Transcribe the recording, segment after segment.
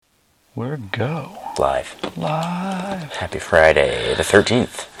Where'd go? Live. Live. Happy Friday the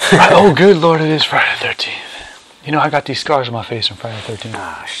 13th. Oh, good Lord, it is Friday the 13th. You know, I got these scars on my face on Friday the 13th.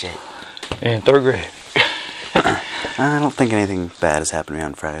 Ah, shit. In 3rd grade. I don't think anything bad has happened to me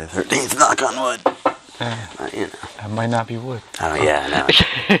on Friday the 13th. Knock on wood. You know. That might not be wood. Oh, yeah, no.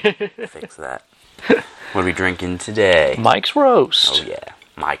 Fix that. What are we drinking today? Mike's Roast. Oh, yeah.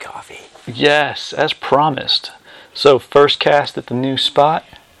 My coffee. Yes, as promised. So, first cast at the new spot.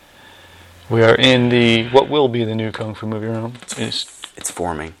 We are in the, what will be the new Kung Fu movie room. It's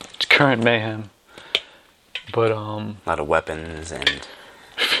forming. It's current mayhem. But, A lot of weapons and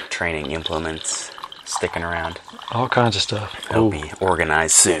training implements sticking around. all kinds of stuff. It'll Ooh, be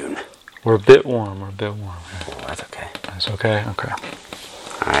organized soon. we're a bit warm. Oh, that's okay. That's okay? Okay.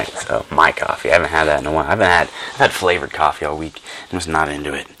 Alright, so my coffee. I haven't had that in a while. I've had flavored coffee all week and was not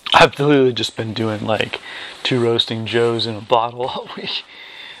into it. I've literally just been doing like 2 roasting joes in a bottle all week.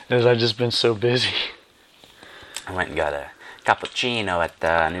 Because I've just been so busy. I went and got a cappuccino at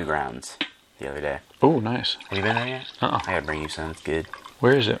Newgrounds the other day. Oh, nice. Have you been there yet? Uh-uh. I gotta bring you some. It's good.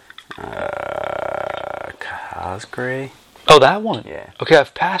 Where is it? Cosgray? Oh, that one? Yeah. Okay,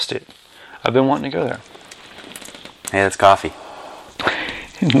 I've passed it. I've been wanting to go there. Hey, that's coffee.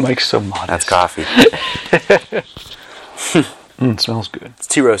 Mike's so modest. That's coffee. It smells good. It's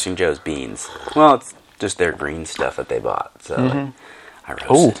 2 Roasting Joe's beans. Well, it's just their green stuff that they bought. So I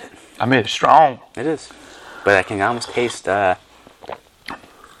roasted it. I made it strong. It is. But I can almost taste, you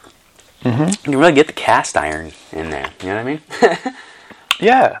can really get the cast iron in there. You know what I mean?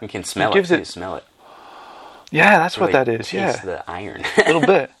 Yeah. You can smell gives it. You smell it. Yeah, that's Really what that is. Yeah. taste the iron. A little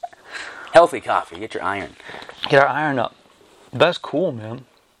bit. Healthy coffee. Get your iron. Get our iron up. That's cool, man.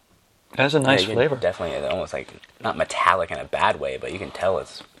 That's a nice Yeah, you can flavor. Definitely, almost like, not metallic in a bad way, but you can tell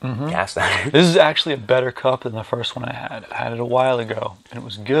it's cast iron. This is actually a better cup than the first one I had. I had it a while ago, and it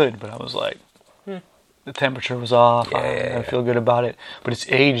was good, but I was like, the temperature was off. Yeah, I yeah. feel good about it. But it's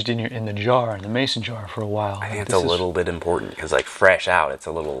aged in the jar, in the mason jar, for a while. I think it's a little bit important, because like fresh out, it's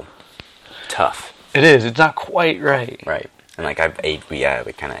a little tough. It is. It's not quite right. Right. And like we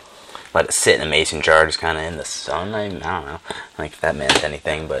kind of let it sit in a mason jar, just kind of in the sun. I don't know, like if that meant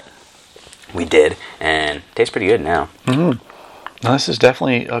anything, but we did, and it tastes pretty good now. Now, this is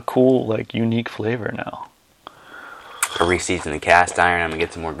definitely a cool, like, unique flavor now. I reseasoned the cast iron. I'm gonna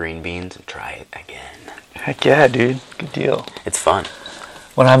get some more green beans and try it again. Heck yeah, dude. Good deal. It's fun.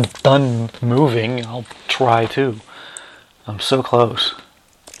 When I'm done moving, I'll try too. I'm so close.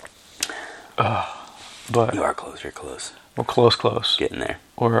 But You are close. You're close. we're close. Getting there.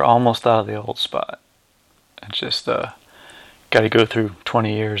 We're almost out of the old spot. It's just, got to go through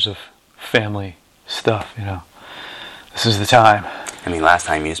 20 years of family stuff, you know. This is the time. I mean, last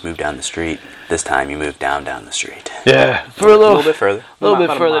time you just moved down the street. This time you moved down the street. Yeah, for a little bit further. A little bit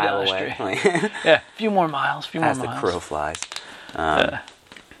About a further mile down the away. street. Yeah, a few more miles, As the crow flies. But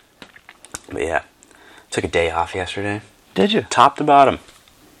yeah, took a day off yesterday. Did you? Top to bottom.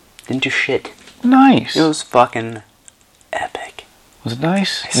 Didn't do shit. Nice. It was fucking epic. Was it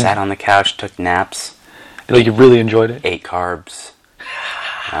nice? I sat on the couch, took naps, Like, you really enjoyed it? ate carbs.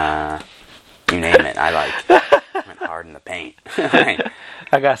 You name it, I went hard in the paint.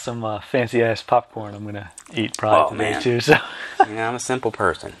 I got some fancy-ass popcorn I'm going to eat probably today, man. too. So You know, I'm a simple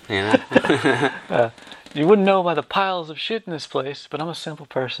person, you know? you wouldn't know by the piles of shit in this place, but I'm a simple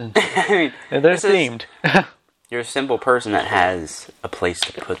person. I mean, And they're this is- themed. You're a simple person that has a place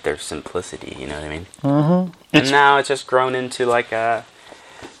to put their simplicity, you know what I mean? Mm-hmm. And now it's just grown into like a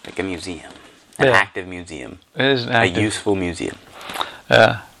museum. An active museum. It is an active. A useful museum.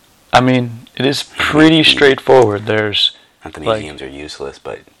 I mean, it is pretty straightforward. There's... Not the Like- museums are useless,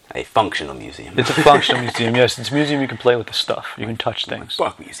 but a functional museum. It's a functional museum, yes. It's a museum you can play with the stuff. You can touch things.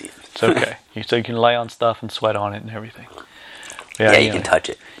 Fuck museums. It's okay. So you can lay on stuff and sweat on it and everything. Yeah, you can touch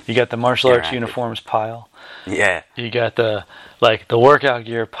it. You got the martial arts Interactive. uniforms pile. Yeah. You got the workout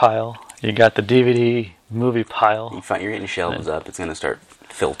gear pile. You got the DVD movie pile. You find you're getting shelves up, it's going to start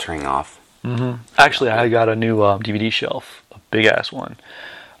filtering off. Actually, I got a new DVD shelf, a big ass one.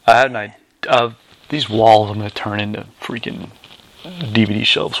 I had an idea. These walls I'm going to turn into freaking DVD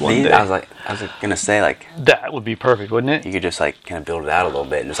shelves one day. I was going to say, like, That would be perfect, wouldn't it? you could just, like, kind of build it out a little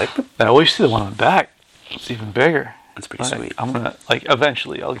bit and just, like, boop. Now, you see the one on the back. It's even bigger. That's pretty Like, sweet. I'm going to,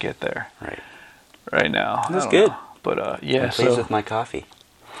 eventually I'll get there. Right. Right now. That's I don't good. know. But, yeah, I'm pleased so... with my coffee.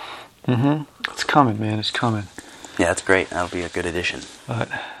 It's coming, man. It's coming. Yeah, that's great. That'll be a good addition. But...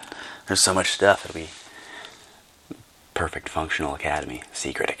 There's so much stuff. It'll be perfect functional academy,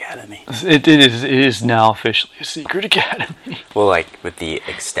 secret academy. It is now officially a secret academy. Well, like with the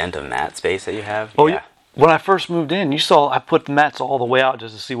extent of mat space that you have. Oh yeah. when I first moved in, you saw I put the mats all the way out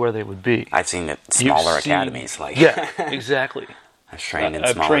just to see where they would be. I've seen it smaller academies. Yeah, exactly. I've trained in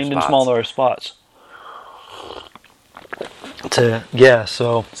I've smaller trained spots. in smaller spots.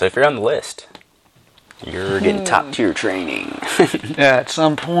 So if you're on the list, you're getting top tier training. yeah, at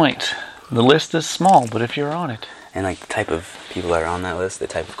some point, the list is small, but if you're on it, and like the type of people that are on that list, the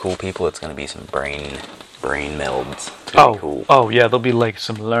type of cool people, it's going to be some brain melds. It's gonna be cool. Oh yeah, there'll be like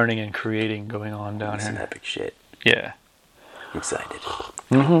some learning and creating going on down Some here. epic shit. Yeah. I'm excited.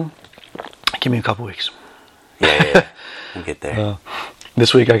 Give me a couple weeks. Yeah. We'll get there.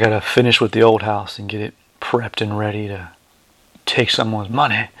 This week I gotta finish with the old house and get it prepped and ready to take someone's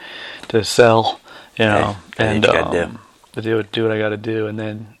money to sell, and do what I gotta do, and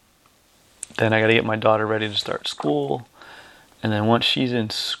then I gotta get my daughter ready to start school, and then once she's in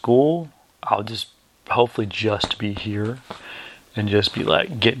school, I'll just hopefully just be here and just be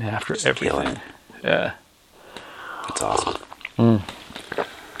like getting after Just everything. killing it. Yeah. That's awesome.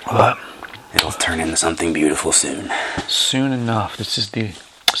 But It'll turn into something beautiful soon. soon enough, this is the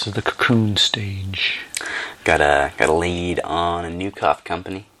cocoon stage. Got a lead on a new coffee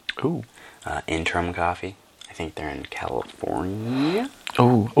company, Ooh. Interim Coffee. I think they're in California.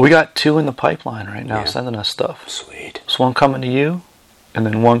 Ooh. We got 2 in the pipeline right now, Yeah. sending us stuff. Sweet. There's one coming to you, and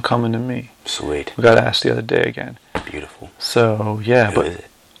then one coming to me. Sweet. We got asked the other day again. Beautiful. So yeah, Who is it?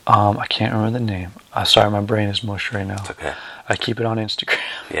 I can't remember the name. Sorry, my brain is mush right now. It's okay. I keep it on Instagram.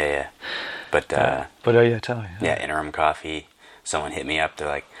 Yeah. But yeah, tell me. yeah, Interim Coffee. Someone hit me up. They're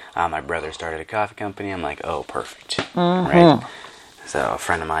like, my brother started a coffee company. I'm like, oh, perfect. Right? So a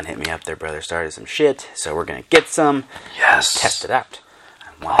friend of mine hit me up. Their brother started some shit. So we're going to get some. Yes. Test it out.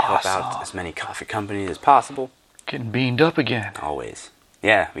 I want to help out as many coffee companies as possible. Getting beamed up again. Always.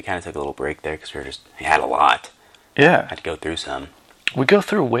 Yeah, we kind of took a little break there because we had a lot. Yeah. Had to go through some. We go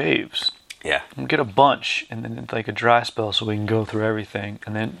through waves. Yeah. We get a bunch, and then it's like a dry spell so we can go through everything,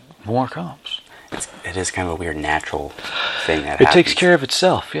 and then more comes. It is kind of a weird natural thing that It happens. takes care of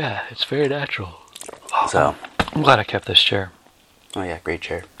itself. Yeah, it's very natural. So. I'm glad I kept this chair. Oh yeah, great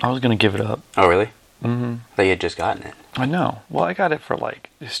chair. I was going to give it up. Oh really? Mm-hmm. I thought you had just gotten it. I know. Well, I got it for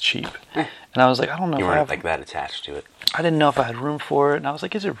it's cheap. And I was like, I don't know You if I weren't have... like that attached to it. I didn't know if I had room for it, and I was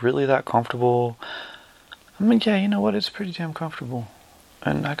like, is it really that comfortable? I mean, yeah, you know what? It's pretty damn comfortable.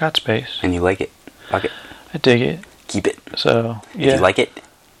 And I got space. And you like it. Fuck it. I dig it. Keep it. So, yeah. If you like it,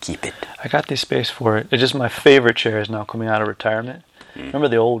 keep it. I got the space for it. It's just my favorite chair is now coming out of retirement. Remember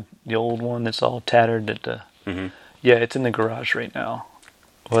the old one that's all tattered? Yeah, it's in the garage right now.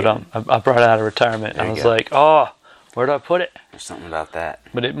 But I brought it out of retirement, and I was like, oh, where do I put it? There's something about that.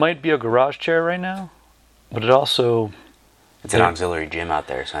 But it might be a garage chair right now, but it also... It's an auxiliary gym out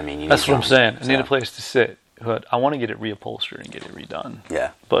there, so I mean, you need That's what I'm saying. I need a so. place to sit. But I want to get it reupholstered and get it redone.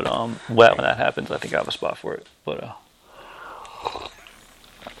 Yeah. But when that happens, I think I have a spot for it. But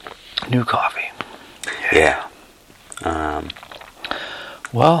new coffee. Yeah.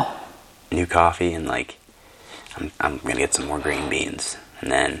 Well, new coffee and I'm gonna get some more green beans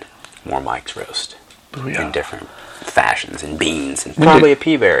and then more Mike's roast in different fashions and beans and probably a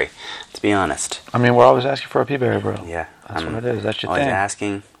pea berry. To be honest. I mean, we're always asking for a pea berry, bro. Yeah. That's what it is. That's your always thing.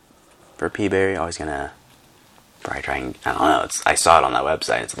 asking for a pea berry. Always gonna probably try and I don't know. I saw it on that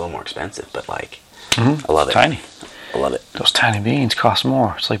website. It's a little more expensive, but I love it. Tiny. I love it. Those tiny beans cost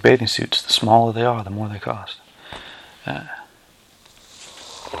more. It's like bathing suits. The smaller they are, the more they cost.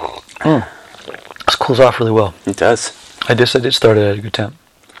 This cools off really well. It does. I did start it at a good temp.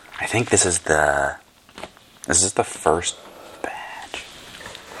 I think this is the first batch.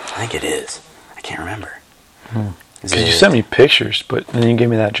 I think it is. I can't remember. Because you sent me pictures, but then you gave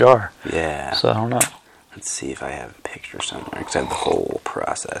me that jar. Yeah. So I don't know. Let's see if I have a picture somewhere. Because I have the whole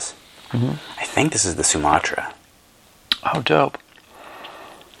process. I think this is the Sumatra. Oh, dope.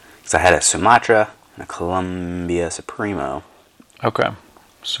 Because I had a Sumatra and a Columbia Supremo. Okay.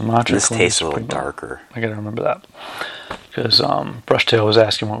 Sumatra. This Columbia tastes a little Supremo. darker. I gotta remember that. Because Brushtail was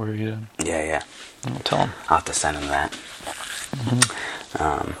asking what we were using. Yeah. I'll tell him. I'll have to send him that.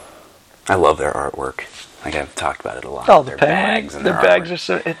 I love their artwork. Like I've talked about it a lot. Oh, their the bags and their their bags artwork. are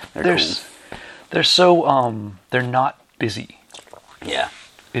so. They're cool. They're so. They're not busy. Yeah.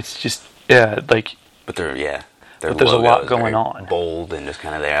 It's just But Their But there's a logo lot is going very on. Bold and just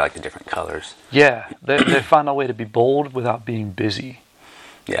kind of there. I like the different colors. yeah, they find a way to be bold without being busy.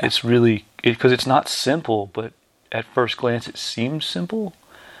 Yeah. It's really because it's not simple, but at first glance it seems simple.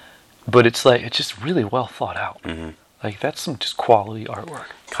 But it's just really well thought out. Like that's some just quality artwork.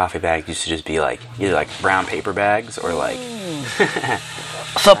 Coffee bags used to just be either brown paper bags or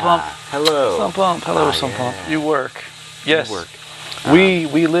Sump Pump. hello. Sump Pump. Hello, Oh, Sump yeah. Pump. You work. Yes. work. We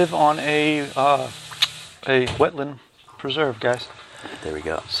live on a a wetland preserve, guys. There we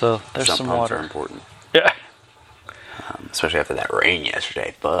go. So there's some water. Are important. Yeah. Especially after that rain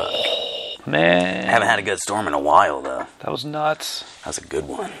yesterday. Fuck. Man. I haven't had a good storm in a while, though. That was nuts. That was a good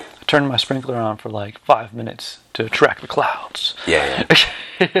one. I turned my sprinkler on for like 5 minutes to track the clouds. Yeah.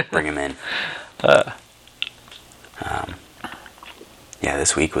 Bring them in. Yeah,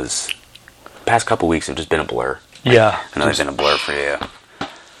 this week was... Past couple weeks have just been a blur. Yeah. I know they've been a blur for you.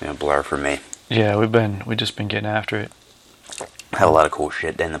 Been a blur for me. Yeah, we've just been getting after it. Had a lot of cool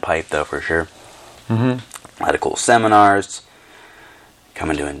shit in the pipe, though, for sure. Mm-hmm. A lot of cool seminars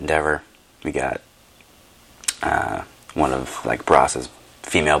coming to Endeavor. We got one of like Bras's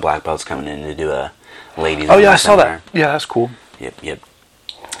female black belts coming in to do a ladies. Oh yeah, I saw that. Yeah, that's cool. Yep.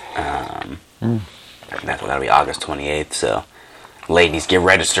 That'll be August 28th. So, ladies, get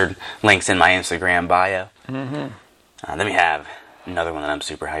registered. Links in my Instagram bio. Mm-hmm. Then we have another one that I'm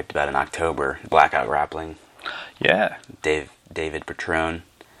super hyped about in October. Blackout Grappling. Yeah. David Patrone,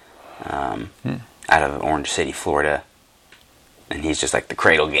 out of Orange City, Florida. And he's just like the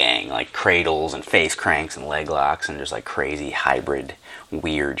cradle gang, like cradles and face cranks and leg locks and just like crazy hybrid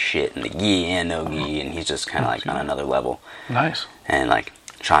weird shit and the gi and no gi, and he's just kind of like on another level. Nice. And like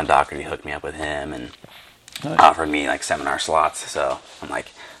Sean Doherty hooked me up with him and offered me like seminar slots. So I'm like,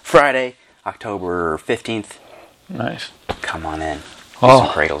 Friday, October 15th. Nice. Come on in. Some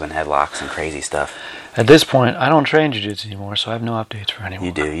cradles and headlocks and crazy stuff. At this point, I don't train jiu-jitsu anymore, so I have no updates for anyone.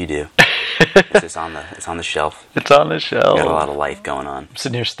 You do. It's on the shelf. It's on the shelf. Got a lot of life going on. I'm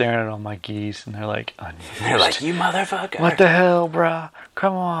sitting here staring at all my geese, and they're like, unused. They're like, you motherfucker. What the hell, brah?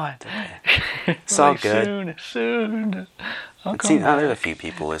 Come on. It's all like, good. Soon. There's a few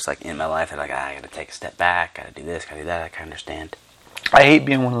people that's like in my life that are like, I gotta take a step back, gotta do this, gotta do that. I can understand. I hate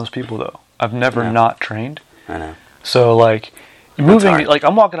being one of those people, though. I've never not trained. I know. So, like, moving, like,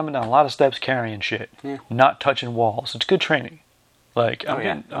 I'm walking up and down a lot of steps carrying shit. Yeah. Not touching walls. It's good training. Like,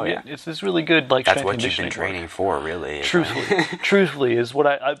 it's really good, like, that's what you've been training for, really. Truthfully, is what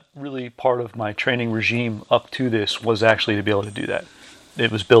I really, part of my training regime up to this was actually to be able to do that. It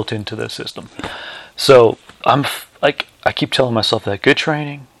was built into the system. So, I'm, like, I keep telling myself that good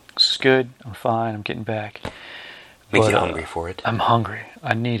training, this is good, I'm fine, I'm getting back. Makes you hungry for it. I'm hungry.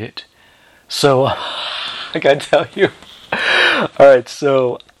 I need it. So, I gotta tell you. Alright,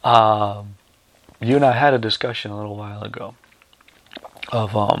 so, you and I had a discussion a little while ago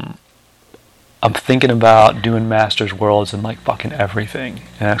of, I'm thinking about doing Masters Worlds and like fucking everything in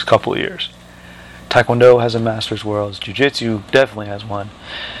the next couple of years. Taekwondo has a Masters Worlds. Jiu-Jitsu definitely has one.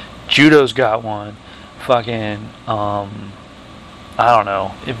 Judo's got one. Fucking, I don't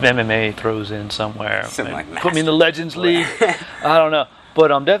know. If MMA throws in somewhere. Put me in the Legends League. I don't know. But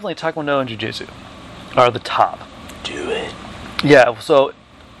definitely Taekwondo and Jiu-Jitsu are the top. Do it. Yeah, so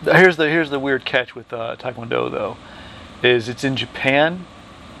here's the weird catch with Taekwondo, though. Is it's in Japan.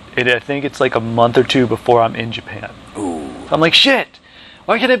 I think it's like a month or two before I'm in Japan. Ooh. I'm like, shit!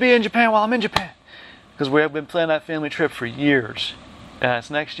 Why can't I be in Japan while I'm in Japan? Because we have been planning that family trip for years. And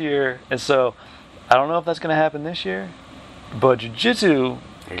it's next year. And so, I don't know if that's going to happen this year. But Jiu-Jitsu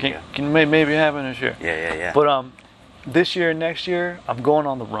can maybe happen this year. Yeah. But this year and next year, I'm going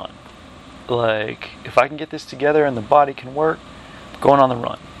on the run. Like, if I can get this together and the body can work, I'm going on the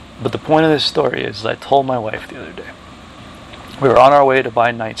run. But the point of this story is I told my wife the other day. We were on our way to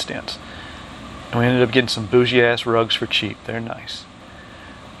buy nightstands. And we ended up getting some bougie-ass rugs for cheap. They're nice.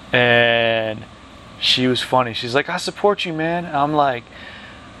 And she was funny. She's like, I support you, man. And I'm like,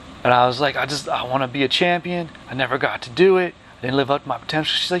 and I was like, I want to be a champion. I never got to do it. I didn't live up to my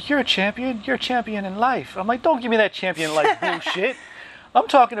potential. She's like, you're a champion. You're a champion in life. I'm like, don't give me that champion in life bullshit. I'm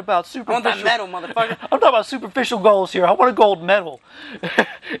talking about superficial. I want that medal, motherfucker. I'm talking about superficial goals here. I want a gold medal.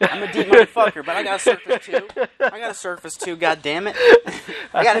 I'm a deep motherfucker, but I got a surface too. God damn it.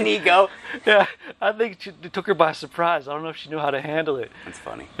 I got an ego. Yeah, I think it took her by surprise. I don't know if she knew how to handle it. That's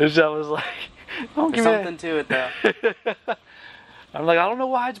funny. And so I was like, don't give me something to it, though. I'm like, I don't know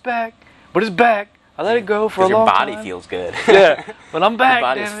why it's back, but it's back. I let it go for a long time. Your body feels good. Yeah, but I'm back.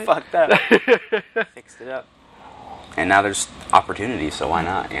 Your body's fucked up. Fixed it up. And now there's opportunities, so why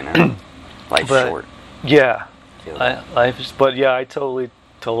not, you know? Life's short. Yeah. I totally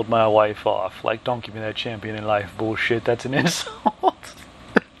told my wife off. Like, don't give me that champion in life bullshit. That's an insult.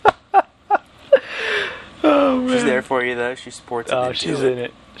 Oh, man. She's there for you, though. She supports it. Oh, she's in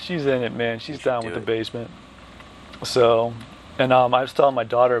it. She's in it, man. She's down with the basement. So, and I was telling my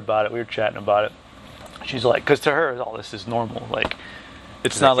daughter about it. We were chatting about it. She's like, because to her, all this is normal. Like,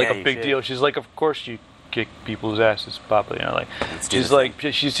 it's not like a big deal. She's like, of course you kick people's asses, Papa. You know, like, she's like,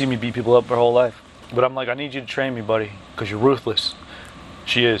 she's seen me beat people up her whole life. But I'm like, I need you to train me, buddy, because you're ruthless.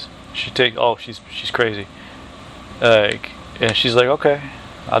 She is. She's crazy. Like, and she's like, okay,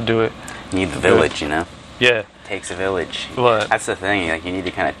 I'll do it. You need the village, you know? Yeah. It takes a village. What? That's the thing. Like, you need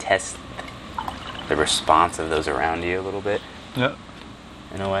to kind of test the response of those around you a little bit. Yeah.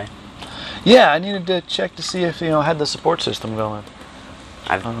 In a way. Yeah, I needed to check to see if, I had the support system going.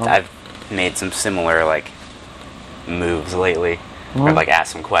 I've made some similar, like, moves lately. Mm-hmm. I've, like,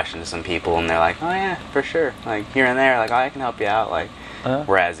 asked some questions to some people, and they're like, oh, yeah, for sure. Like, here and there, like, oh, I can help you out. Like,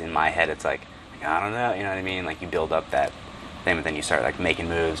 whereas in my head, it's like, I don't know, you know what I mean? Like, you build up that thing, but then you start, like, making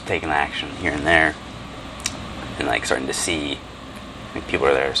moves, taking action here and there, and, like, starting to see, like, people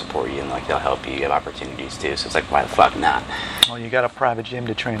are there to support you, and, like, they'll help you. You have opportunities, too. So it's like, why the fuck not? Well, you got a private gym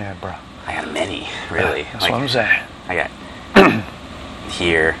to train at, bro. I got many, really. That's what I'm saying. I got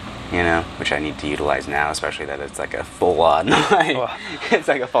here, which I need to utilize now, especially that it's like a full-on, it's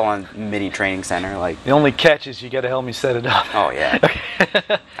like a full-on mini training center. Like, the only catch is you got to help me set it up. Oh yeah,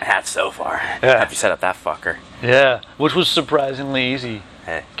 I have so far. Yeah. Have you set up that fucker? Yeah, which was surprisingly easy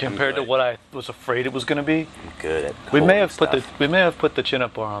Hey, compared to what I was afraid it was going to be. I'm good at. We may have stuff. put the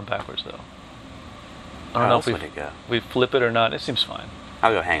chin-up bar on backwards though. I don't know if we flip it or not. It seems fine.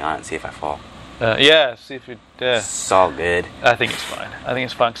 I'll go hang on and see if I fall. Yeah, see if it. It's all good. I think it's fine.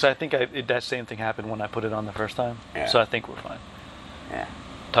 Because I think that same thing happened when I put it on the first time. Yeah. So I think we're fine. Yeah.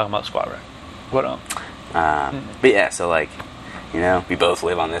 Talking about squat rack. What But yeah, so like, we both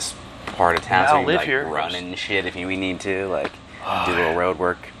live on this part of town, Yeah, so I'll we can, live like, here. run and shit if we need to, like, do a little road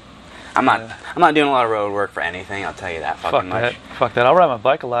work. I'm not doing a lot of road work for anything. I'll tell you that fucking much. Fuck that. I'll ride my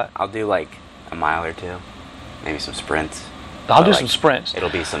bike a lot. I'll do like a mile or two, maybe some sprints. I'll do some sprints. It'll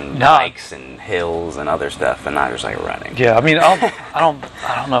be some hikes and hills and other stuff, and not just like running. Yeah, I mean, I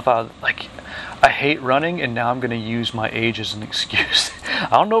don't know if I hate running, and now I'm going to use my age as an excuse.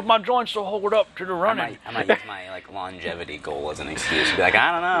 I don't know if my joints will hold up to the running. I might use my like longevity goal as an excuse. Be like,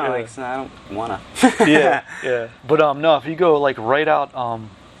 I don't know, Yeah. like, I don't wanna. yeah. But no, if you go like right out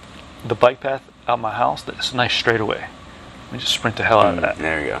the bike path out my house, that's a nice straightaway. Let me just sprint the hell out of that.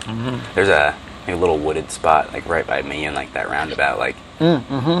 There you go. Mm-hmm. There's a little wooded spot like right by me and like that roundabout. Like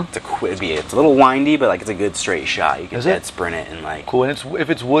it's a little windy, but like it's a good straight shot. You can dead sprint it and like cool. And if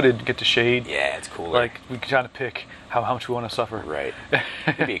it's wooded, get the shade. Yeah, it's cooler. Like we can kind of pick how much we want to suffer. Right.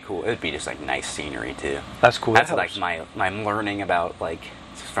 It'd be cool. It'd be just like nice scenery too. That's cool. That's like my learning about like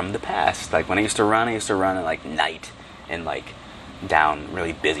from the past. Like when I used to run at like night and like down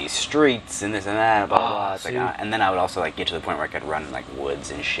really busy streets and this and that, blah blah. It's like, and then I would also like get to the point where I could run in like woods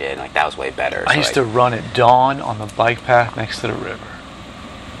and shit. And, like that was way better. I used to run at dawn on the bike path next to the river.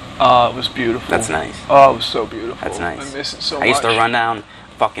 Oh, it was beautiful. That's nice. Oh, it was so beautiful. That's nice. I miss it so much. I used to run down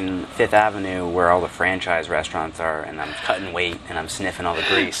fucking Fifth Avenue where all the franchise restaurants are, and I'm cutting weight and I'm sniffing all the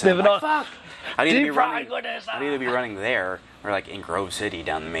grease. Sniffing all. Fuck. I'd either be running there or like in Grove City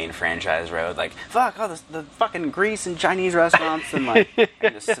down the main franchise road. Like fuck all the fucking grease and Chinese restaurants and like I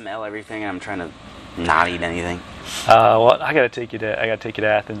just smell everything. And I'm trying to not eat anything. Well, I gotta take you to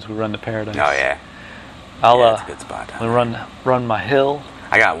Athens. We run the Paradise. Oh yeah. It's a good spot. We'll run my hill.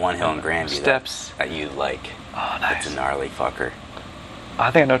 I got one hill in Grandview steps that you like. Oh, nice. It's a gnarly fucker. I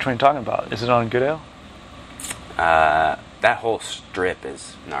think I know what you're talking about. Is it on Goodale? That whole strip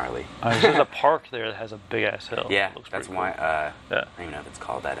is gnarly. There's a park there that has a big ass hill. Yeah, that's why. Cool. I don't even know if it's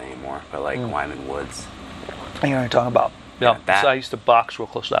called that anymore, but like Wyman Woods. I know what you're talking about. Yeah, so I used to box real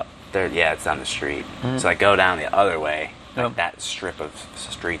close to that. It's down the street. So I go down the other way. Like that strip of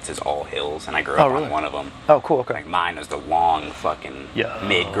streets is all hills, and I grew up on one of them. Oh, cool. Okay. Like mine was the long fucking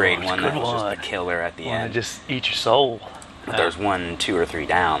mid-grade one that was just a killer at the end. Just eat your soul. But there's 1, 2, or 3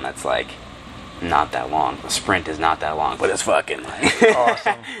 down that's like not that long. The sprint is not that long, but it's fucking like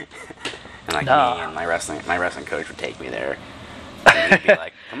awesome. And like me and my wrestling coach would take me there. And he'd be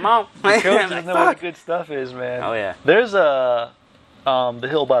like, "Come on." The coach doesn't know what the good stuff is, man. Oh yeah. There's the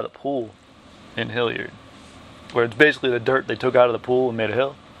hill by the pool in Hilliard, where it's basically the dirt they took out of the pool and made a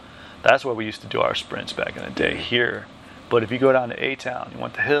hill. That's where we used to do our sprints back in the day here. But if you go down to A-Town, you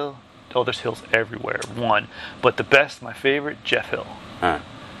want the hill. Oh, there's hills everywhere. But the best, my favorite, Jeff Hill,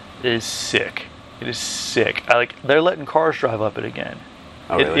 is sick. It is sick. They're letting cars drive up it again.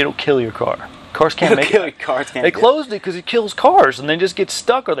 Oh, really? It'll kill your car. Cars can't make it. They closed it because it kills cars, and they just get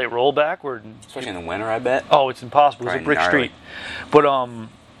stuck or they roll backward. Especially in the winter, I bet. Oh, it's impossible. It's a brick street. But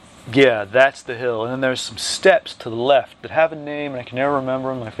yeah, that's the hill. And then there's some steps to the left that have a name, and I can never remember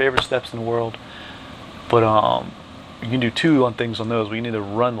them. My favorite steps in the world. But you can do 2 things on those. We can either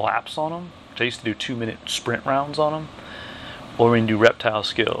run laps on them, which I used to do 2-minute sprint rounds on them, or we can do reptile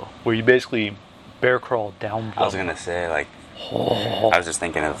skill, where you basically bear crawl down. I was gonna say I was just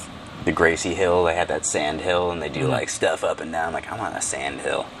thinking of the Gracie Hill. They had that sand hill, and they do like stuff up and down. Like, I want a sand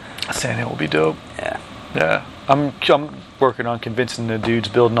hill. A sand hill will be dope. Yeah. Yeah. I'm working on convincing the dudes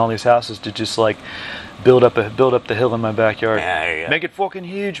building all these houses to just like build up the hill in my backyard. Yeah, there you go. Make it fucking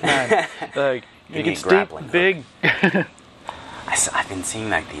huge, man. Like make it steep, big. I've been seeing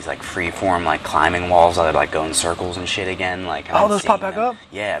like these like free-form like climbing walls that like go in circles and shit again. Like, those pop back up?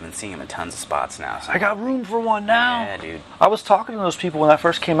 Yeah, I've been seeing them in tons of spots now. So. I got room for one now. Yeah, dude. I was talking to those people when that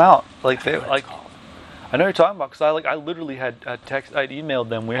first came out. Like they like, I know what you're talking about because I literally had I'd emailed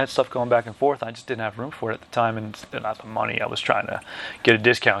them. We had stuff going back and forth. I just didn't have room for it at the time, and not the money. I was trying to get a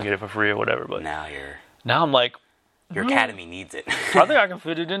discount, get it for free or whatever. But now I'm like. Your academy needs it. I think I can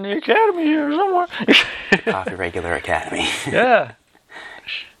fit it in the academy here somewhere. Coffee Regular Academy. Yeah.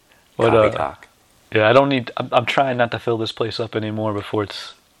 But, Coffee talk. Yeah, I don't need... I'm trying not to fill this place up anymore before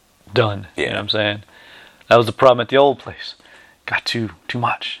it's done. Yeah. You know what I'm saying? That was the problem at the old place. Got too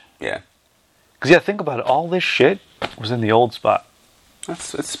much. Yeah. Because, think about it. All this shit was in the old spot.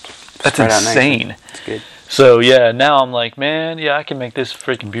 That's insane. It's good. So, yeah, now I'm like, man, I can make this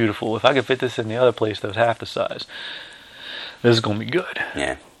freaking beautiful. If I could fit this in the other place that was half the size, this is going to be good.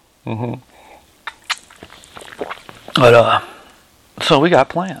 Yeah. Mm-hmm. But, so we got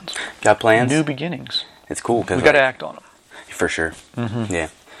plans. Got plans? New beginnings. It's cool because we got to act on them. For sure. Mm-hmm. Yeah.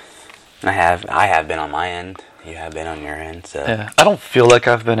 I have been on my end. You have been on your end. So. Yeah. I don't feel like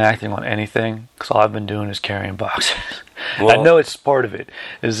I've been acting on anything because all I've been doing is carrying boxes. Well, I know it's part of it.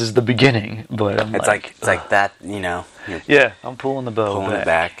 This is the beginning, but it's like that, you know. Yeah, I'm pulling the bow pulling back. It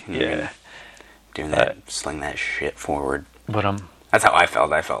back. And doing that, sling that shit forward. But that's how I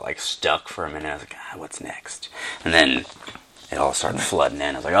felt. I felt like stuck for a minute. I was like, what's next? And then it all started flooding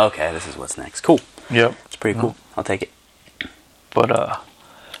in. I was like, okay, this is what's next. Cool. Yep. It's pretty cool. I'll take it. But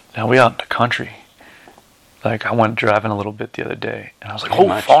now we out in the country. Like, I went driving a little bit the other day, and I was like,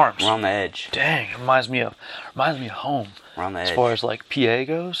 farms. We're on the edge. Dang, it reminds me of home. We're on the edge. As far as, like, PA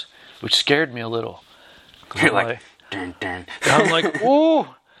goes, which scared me a little. You're like, dun, dun. I'm like, ooh,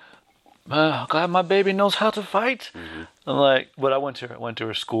 glad my baby knows how to fight. Mm-hmm. I'm like, but I went to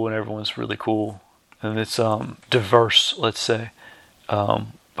her school, and everyone's really cool. And it's diverse, let's say.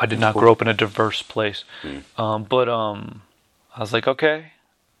 I did not grow up in a diverse place. But I was like, okay,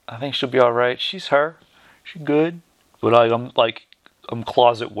 I think she'll be all right. She's good. But I'm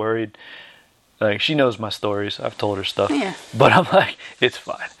closet worried. Like, she knows my stories. I've told her stuff. Yeah. But I'm like, it's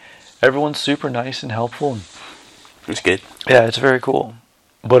fine. Everyone's super nice and helpful. And it's good. Yeah, it's very cool.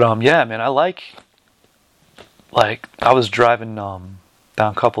 But yeah, man, I like I was driving down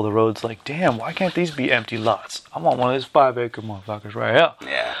a couple of the roads like, damn, why can't these be empty lots? I want one of those 5-acre motherfuckers right here.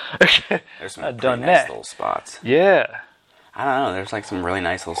 Yeah. There's some pretty nice little spots. Yeah. I don't know. There's like some really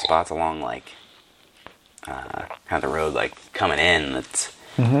nice little spots along like kind of the road, like coming in. That's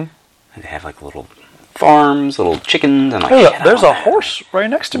they have like little farms, little chickens, and like there's a horse right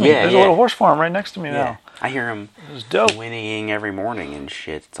next to me. Yeah, there's a little horse farm right next to me now. I hear him whinnying every morning and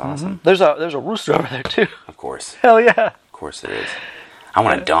shit. It's awesome. There's a rooster over there too. Of course. Hell yeah. Of course there is. I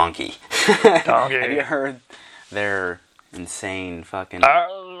want a donkey. Donkey. Have you heard their insane fucking?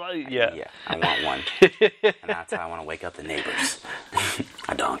 Yeah. I want one. And that's how I want to wake up the neighbors.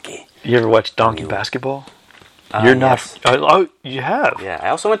 A donkey. You ever watch Donkey Basketball? You're not. Oh, you have. Yeah. I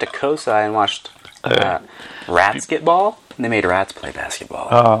also went to COSI and watched Ratsketball. They made rats play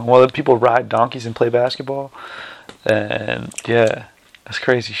basketball. Well, people ride donkeys and play basketball, and yeah, that's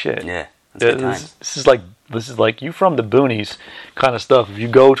crazy shit. Yeah, that's good times. This is like you from the boonies kind of stuff. If you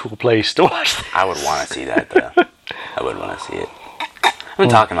go to a place to watch this. I would want to see that though. I would want to see it. I've been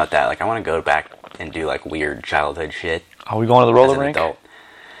talking about that. Like, I want to go back and do like weird childhood shit. Are we going to the roller rink? Adult.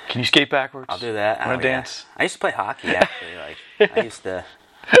 Can you skate backwards? I'll do that. Want to dance? I used to play hockey actually.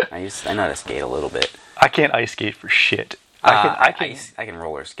 I know how to skate a little bit. I can't ice skate for shit. I can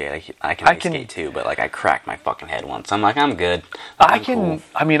roller skate. I can ice skate too, but like I cracked my fucking head once. I'm like, I'm good. I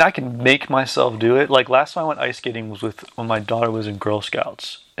can make myself do it. Like last time I went ice skating was when my daughter was in Girl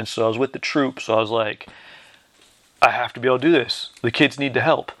Scouts, and so I was with the troop. So I was like, I have to be able to do this. The kids need the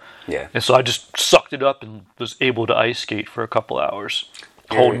help. Yeah. And so I just sucked it up and was able to ice skate for a couple hours.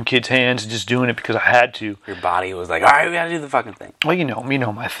 Holding kids' hands and just doing it because I had to. Your body was like, all right, we gotta do the fucking thing. Well, you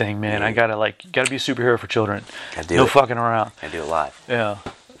know my thing, man. Yeah. I gotta be a superhero for children. No fucking around. Gotta do it live. Yeah.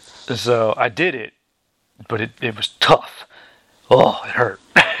 So I did it, but it was tough. Oh, it hurt.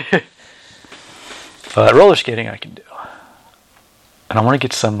 Roller skating I can do, and I want to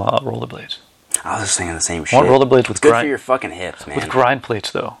get some rollerblades. I was just thinking the same shit. I want rollerblades with good for your fucking hips, man. With grind plates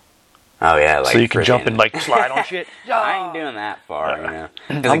though. Oh yeah, like so you can jump and like slide on shit. I ain't doing that far, you know.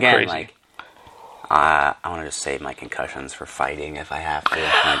 Because I'm again, crazy. like I want to just save my concussions for fighting if I have to.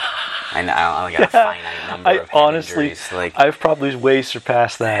 Like, I only got a finite number of head injuries. Like, I've probably way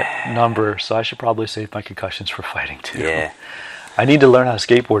surpassed that number, so I should probably save my concussions for fighting too. Yeah. I need to learn how to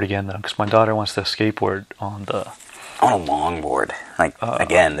skateboard again though, because my daughter wants to skateboard on a longboard. Like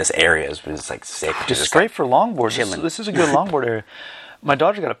again, this area is like sick. It's great for longboards. This is a good longboard area. My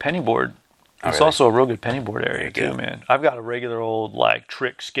daughter's got a penny board. It's also a real good penny board area too, man. I've got a regular old like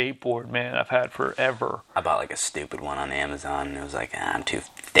trick skateboard, man. I've had forever. I bought like a stupid one on Amazon, and it was like I'm too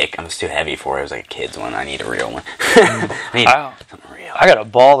thick. I'm too heavy for it. It was like a kid's one. I need a real one. Something real. I got a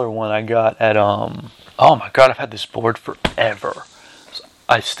baller one. I got at Oh my god, I've had this board forever.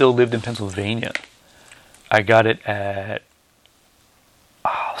 I still lived in Pennsylvania. I got it at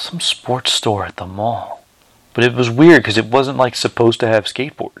some sports store at the mall, but it was weird because it wasn't like supposed to have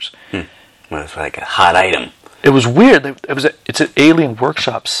skateboards. Well, it's like a hot item. It was weird. It's an Alien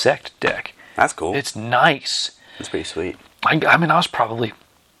Workshop Sect deck. That's cool. It's nice. That's pretty sweet. I mean, I was probably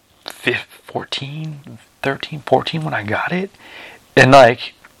 13, 14 when I got it, and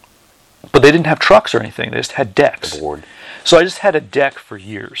but they didn't have trucks or anything. They just had decks. The board. So I just had a deck for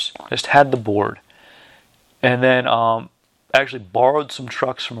years. I just had the board. And then I actually borrowed some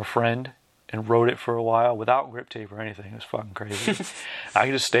trucks from a friend and rode it for a while without grip tape or anything. It was fucking crazy. I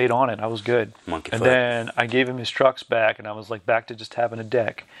just stayed on it. I was good. Monkey and foot. Then I gave him his trucks back, and I was like back to just having a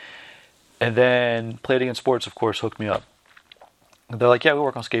deck. And then Play It Again Sports, of course, hooked me up. They're like, yeah, we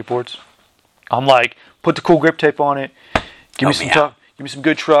work on skateboards. I'm like, put the cool grip tape on it. Give me some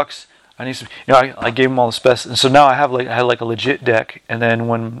good trucks. I need some. I gave them all the specs, and so now I had a legit deck. And then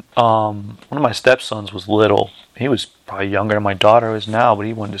when one of my stepsons was little, he was probably younger than my daughter is now, but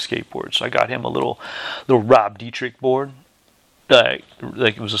he wanted to skateboard, so I got him a little Rob Dietrich board. Like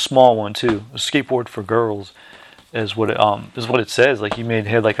it was a small one too. A skateboard for girls is what it says. Like he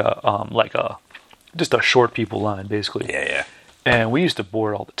had like a just a short people line basically. Yeah. And we used to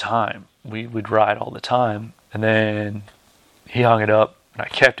board all the time. We would ride all the time, and then he hung it up. And I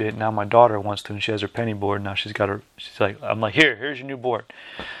kept it. Now my daughter wants to, and she has her penny board. Now she's like, I'm like, here's your new board.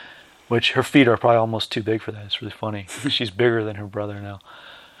 Which her feet are probably almost too big for that. It's really funny. She's bigger than her brother now.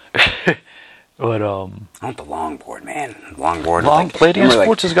 But I want the longboard, man. Longboard. Play It Again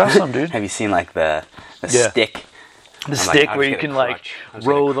Sports has got some, dude. Have you seen like the stick? The stick where you can like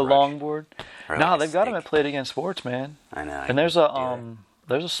row the longboard. No, they've got them at Play It Again Sports, man. I know. And there's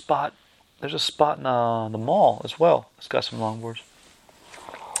a spot in the mall as well. It's got some longboards.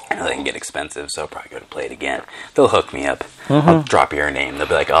 I know they can get expensive, so I'll probably go to Play It Again. They'll hook me up. I'll drop your name. They'll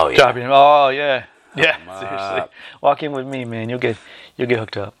be like, "Oh yeah." Drop your name. Oh yeah. Yeah. Seriously. Walk in with me, man. You'll get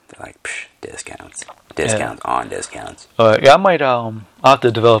hooked up. They're like, discounts on discounts. Yeah, I might. I'll have to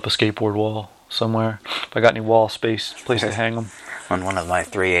develop a skateboard wall somewhere. If I got any wall place to hang them. On one of my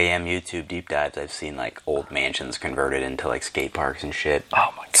 3 a.m. YouTube deep dives, I've seen like old mansions converted into like skate parks and shit.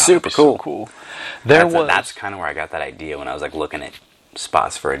 Oh my god, super cool. So cool. That's kind of where I got that idea when I was like looking at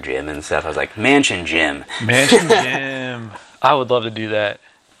spots for a gym and stuff. I was like, mansion gym. I would love to do that.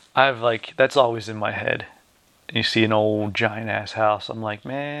 That's always in my head. You see an old giant ass house. I'm like,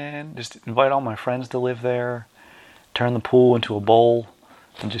 man, just invite all my friends to live there. Turn the pool into a bowl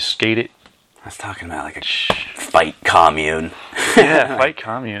and just skate it. I was talking about like a fight commune. Yeah, fight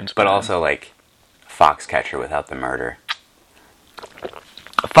communes. But also like Foxcatcher without the murder.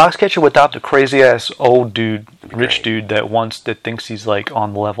 Foxcatcher without the crazy ass old dude, rich dude that thinks he's like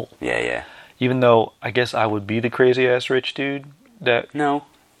on the level. Yeah. Even though I guess I would be the crazy ass rich dude that. No.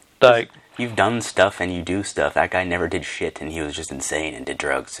 Like you've done stuff and you do stuff. That guy never did shit, and he was just insane and did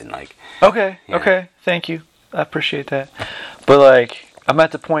drugs and like. Okay. Thank you. I appreciate that. But like, I'm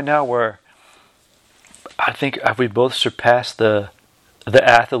at the point now where I think we both surpassed the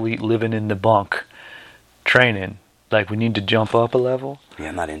athlete living in the bunk training. Like, we need to jump up a level. Yeah,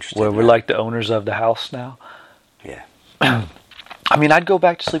 I'm not interested. Where we're like the owners of the house now. Yeah. I mean, I'd go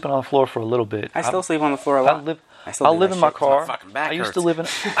back to sleeping on the floor for a little bit. I still sleep on the floor a lot. I'll live in my car. I used to live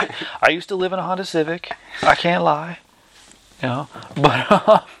in a Honda Civic. I can't lie.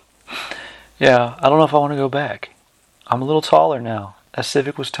 But yeah, I don't know if I want to go back. I'm a little taller now. That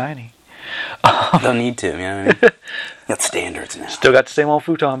Civic was tiny. Don't need to, you know what I mean? Got standards now. Still got the same old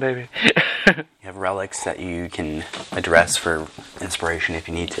futon, baby. You have relics that you can address for inspiration if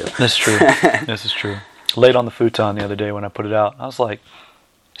you need to. That's true. This is true. Laid on the futon the other day when I put it out. I was like,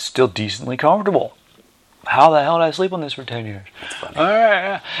 still decently comfortable. How the hell did I sleep on this for 10 years? That's funny. All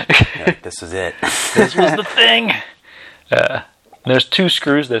right. Like, this was it. This was the thing. There's 2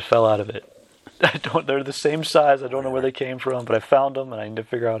 screws that fell out of it. They're the same size. I don't know where they came from, but I found them and I need to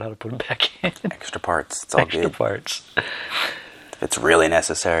figure out how to put them back in. Extra parts. It's all good. Extra parts. If it's really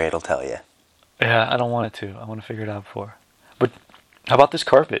necessary, it'll tell you. Yeah, I don't want it to. I want to figure it out before. But how about this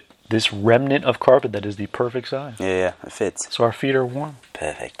carpet? This remnant of carpet that is the perfect size. Yeah, it fits. So our feet are warm.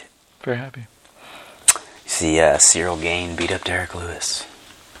 Perfect. Very happy. You see Cyril Gane beat up Derek Lewis.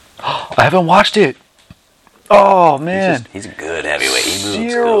 I haven't watched it. Oh, man. He's a good heavyweight. He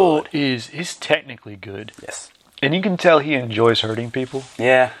moves Cyril good. He's technically good. Yes. And you can tell he enjoys hurting people.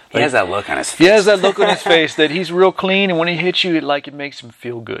 Yeah, he has that look on his face. He has that look on his face that he's real clean, and when he hits you, it makes him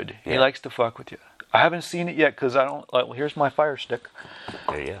feel good. Yeah. He likes to fuck with you. I haven't seen it yet because I don't. Well, here's my Fire Stick.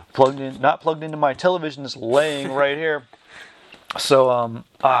 There you go. Plugged in, not plugged into my television. It's laying right here. So,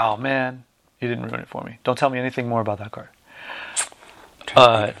 oh man, you didn't ruin it for me. Don't tell me anything more about that card.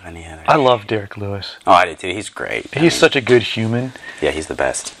 I love Derek Lewis. Oh, I do too. He's great. He's such a good human. Yeah, he's the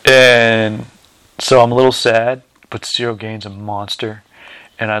best. And so I'm a little sad, but Cyril Gane's a monster,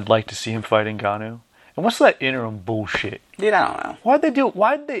 and I'd like to see him fight Ngannou. And what's that interim bullshit? Dude, I don't know.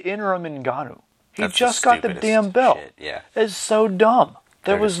 Why'd they interim Ngannou? He That's just got the damn belt. Shit. Yeah. It's so dumb.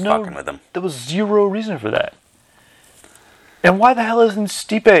 There was zero reason for that. And why the hell isn't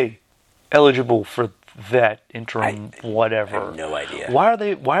Stipe eligible for that interim whatever? I have no idea. Why are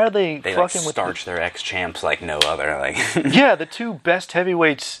they fucking with starch their ex-champs like no other? Like yeah, the two best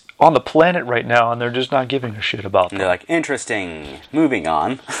heavyweights on the planet right now, and they're just not giving a shit about them. They're like, interesting. Moving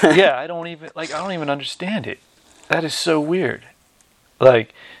on. Yeah, I don't even understand it. That is so weird.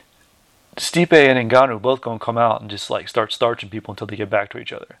 Like, Stipe and Ngannou both gonna come out and just like start starching people until they get back to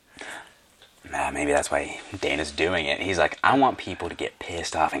each other. Maybe that's why Dana's doing it. He's like, I want people to get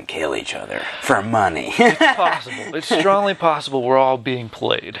pissed off and kill each other for money. It's possible. It's strongly possible we're all being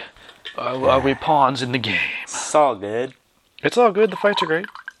played. Are we pawns in the game? It's all good. It's all good. The fights are great.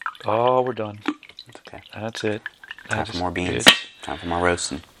 Oh, we're done. It's okay. That's it. Time for more beans. Time for more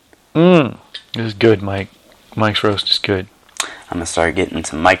roasting. This is good, Mike. Mike's roast is good. I'm going to start getting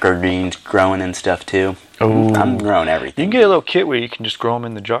some microgreens growing and stuff, too. Oh, I'm growing everything. You can get a little kit where you can just grow them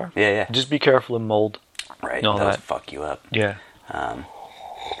in the jar. Yeah. Just be careful of mold. Right. Those fuck you up. Yeah. I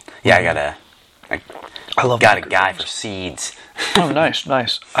got a guy for seeds. Oh, nice.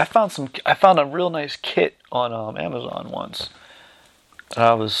 I found a real nice kit on Amazon once. And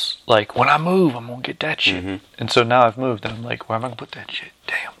I was like, when I move, I'm going to get that shit. Mm-hmm. And so now I've moved, and I'm like, where am I going to put that shit?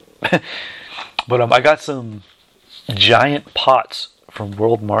 Damn. But I got some giant pots from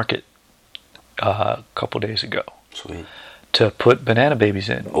World Market a couple days ago. Sweet. To put banana babies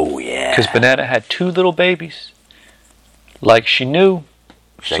in. Oh, yeah. Because Banana had 2 little babies. Like she knew.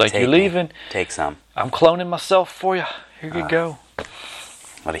 She's like, you're leaving. Take some. I'm cloning myself for you. Here you go.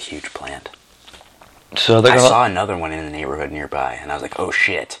 What a huge plant. So I saw another one in the neighborhood nearby, and I was like, oh,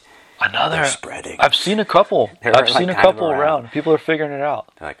 shit. They're spreading. I've seen a couple. Around. People are figuring it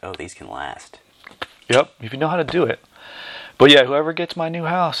out. They're like, oh, these can last. Yep, if you know how to do it. But yeah, whoever gets my new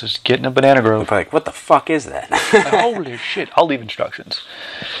house is getting a banana grove. They're like, what the fuck is that? Holy shit. I'll leave instructions.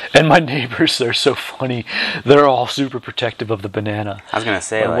 And my neighbors, they're so funny. They're all super protective of the banana. I was going to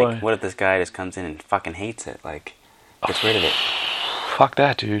say, what if this guy just comes in and fucking hates it? Like, gets rid of it. Fuck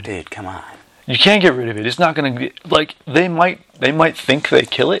that, dude. Dude, come on. You can't get rid of it. It's not going to be... Like, they might think they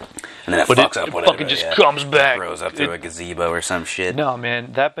kill it. And then it fucks up whatever. It fucking just comes back. It grows up through a gazebo or some shit. No,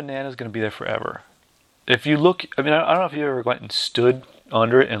 man. That banana's going to be there forever. If you look... I mean, I don't know if you ever went and stood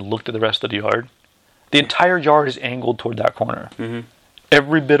under it and looked at the rest of the yard. The entire yard is angled toward that corner. Mm-hmm.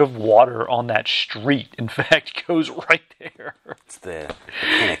 Every bit of water on that street, in fact, goes right there. It's the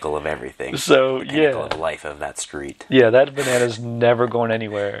pinnacle of everything. So, the pinnacle of life of that street. Yeah, that banana's never going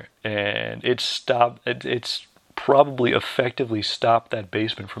anywhere. And it's probably effectively stopped that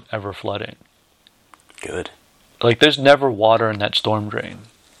basement from ever flooding. Good. Like, there's never water in that storm drain.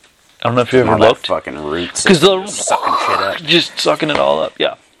 I don't know if you ever looked. Fucking roots. Because they're sucking shit up. Just sucking it all up,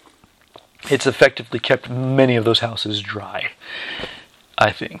 yeah. It's effectively kept many of those houses dry,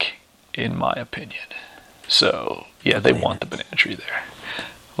 I think, in my opinion. So, yeah, they want the banana tree there.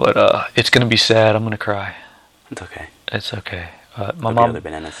 But it's going to be sad. I'm going to cry. It's okay. It's okay. My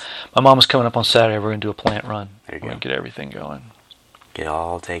mom is coming up on Saturday. We're going to do a plant run. There you go. We're going to get everything going. Get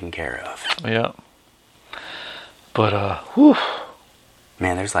all taken care of. Yeah. But, whew.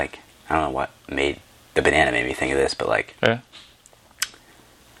 Man, there's like... I don't know what made me think of this, but like,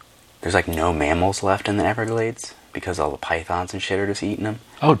 there's like no mammals left in the Everglades because all the pythons and shit are just eating them.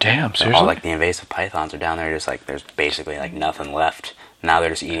 Oh damn! Seriously? All like the invasive pythons are down there. Just like there's basically like nothing left. Now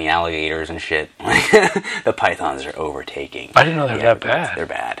they're just eating alligators and shit. The pythons are overtaking. I didn't know they were that bad. They're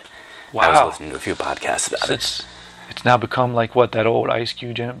bad. Wow. I was listening to a few podcasts about it. It's now become like what, that old Ice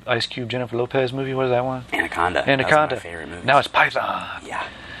Cube Jennifer Lopez movie? What is that one? Anaconda. That was my favorite movie. Now it's Python. Yeah.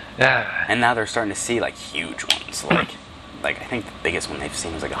 Yeah. And now they're starting to see like huge ones, like I think the biggest one they've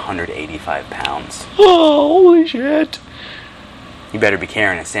seen was like 185 pounds. Oh, holy shit! You better be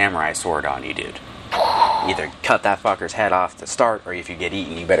carrying a samurai sword on you, dude. Either cut that fucker's head off to start, or if you get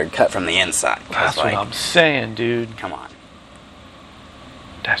eaten, you better cut from the inside. That's what I'm saying, dude. Come on.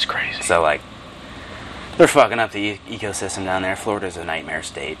 That's crazy. So, like, they're fucking up the ecosystem down there. Florida's a nightmare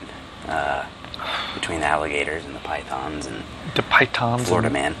state. Between the alligators and the pythons and... The pythons.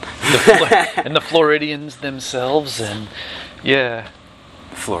 Florida man. And the Floridians themselves, and... Yeah.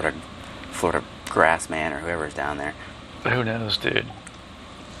 Florida grass man or whoever's down there. Who knows, dude?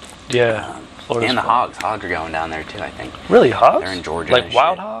 Yeah. And the hogs. Hogs are going down there, too, I think. Really, hogs? They're in Georgia. Like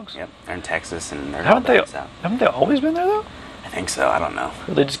wild hogs? Yep. They're in Texas, and they're haven't they always been there, though? I think so. I don't know.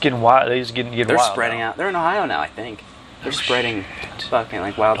 Are they just getting wild? They're spreading out. They're in Ohio now, I think. They're spreading fucking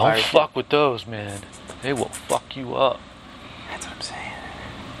like wildfires. Don't fuck with those, man. They will fuck you up. That's what I'm saying.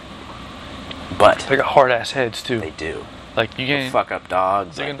 But they got hard ass heads too. They do. Like you can't fuck up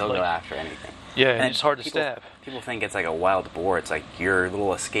dogs. They'll go after anything. Yeah, and it's hard to stab. People think it's like a wild boar. It's like your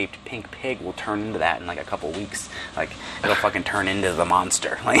little escaped pink pig will turn into that in like a couple weeks. Like it'll fucking turn into the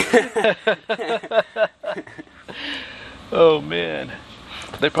monster. Like. Oh man,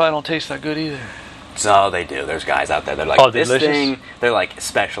 they probably don't taste that good either. So they do. There's guys out there that are like, this delicious thing. They're like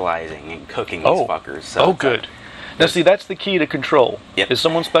specializing in cooking these fuckers. So good. Now see, that's the key to control. Yep. If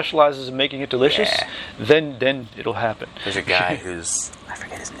someone specializes in making it delicious, then it'll happen. There's a guy who's, I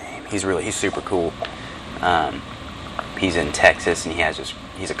forget his name. He's super cool. He's in Texas and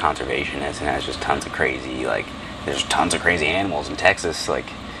he's a conservationist and has just tons of crazy, like, there's tons of crazy animals in Texas, like,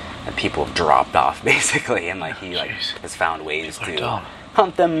 that people have dropped off basically, and like he has found ways to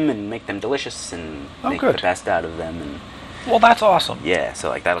hunt them and make them delicious and make the best out of them. And well, that's awesome. Yeah, so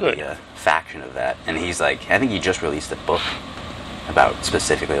like that'll be a faction of that. And he's like, I think he just released a book about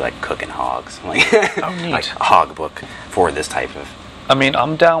specifically like cooking hogs, like like a hog book for this type of. I mean,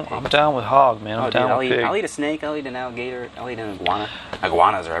 I'm down with hog, man. I'm down with pig. I'll eat a snake. I'll eat an alligator. I'll eat an iguana.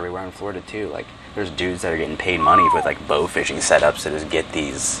 Iguanas are everywhere in Florida too. Like there's dudes that are getting paid money with like bow fishing setups to just get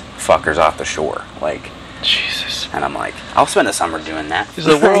these fuckers off the shore. Like. Jesus. And I'm like, I'll spend a summer doing that. Is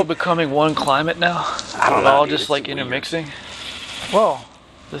the world becoming one climate now? I don't know. All just like intermixing? Well,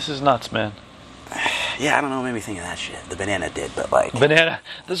 this is nuts, man. Yeah, I don't know. Made me think of that shit. The banana did, but like banana.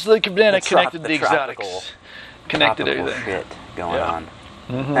 This is like banana connected the exotics. Connected everything. Shit going on.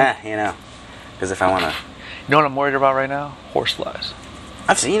 Mm-hmm. You know, because if I want to. You know what I'm worried about right now? Horseflies.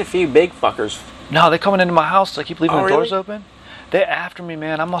 I've seen a few big fuckers. No, they're coming into my house. I keep leaving the doors open. They're after me,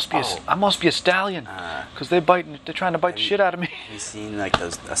 man. I must be a stallion, because they're trying to bite the shit out of me. Have you seen like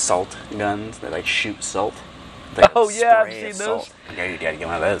those assault guns that like shoot salt? Like yeah, I've seen those. Okay, you gotta get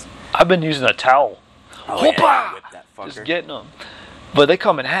one of those. I've been using a towel. Whip that fucker. Just getting them, but they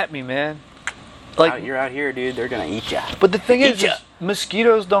coming at me, man. Like you're out here, dude. They're gonna eat ya. But the thing is,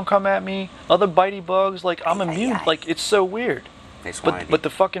 mosquitoes don't come at me. Other bitey bugs, like I'm immune. Like it's so weird. But the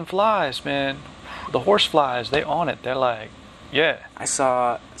fucking flies, man. The horse flies, they on it. They're like. Yeah. I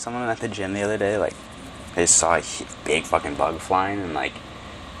saw someone at the gym the other day, like, they saw a big fucking bug flying, and, like,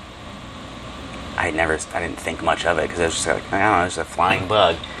 I didn't think much of it, because it was just like, I don't know, it's a flying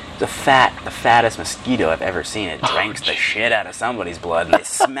bug. It's the fattest mosquito I've ever seen. It drank the shit out of somebody's blood, and they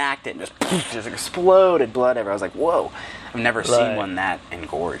smacked it, and just exploded blood everywhere. I was like, whoa, I've never seen one that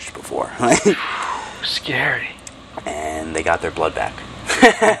engorged before. Scary. And they got their blood back.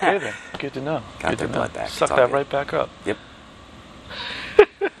 Okay, then. Good to know. Got their blood back. Suck that right back up. Yep.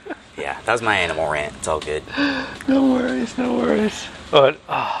 Yeah, that was my animal rant. It's all good. No worries. But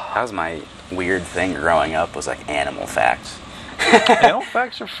that was my weird thing growing up, was like animal facts. Animal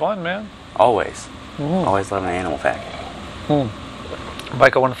facts are fun, man. Always. Always love an animal fact.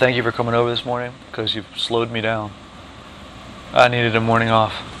 Mike, I want to thank you for coming over this morning, because you've slowed me down. I needed a morning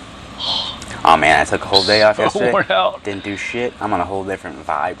off. Oh man, I took a whole day off yesterday. Worn out. Didn't do shit. I'm on a whole different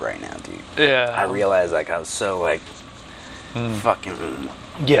vibe right now, dude. Yeah. I realized like I was so like fucking.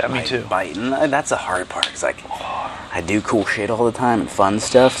 Yeah, me too. Biting. That's the hard part. It's like I do cool shit all the time and fun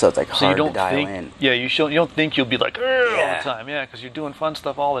stuff, so it's like hard to dial in. Yeah, you don't think you'll be like all the time. Yeah, because you're doing fun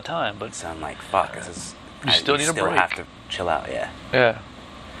stuff all the time. But so I'm like, fuck. This is. You still need a break. Have to chill out. Yeah. Yeah.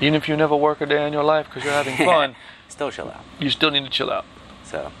 Even if you never work a day in your life because you're having fun, still chill out. You still need to chill out.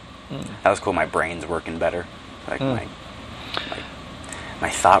 So that was cool. My brain's working better. Like my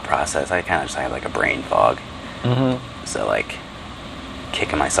thought process. I kind of just had like a brain fog. So like.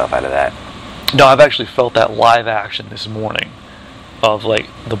 Kicking myself out of that. No, I've actually felt that live action this morning of like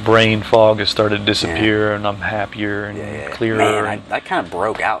the brain fog has started to disappear and I'm happier and clearer. Man, I kind of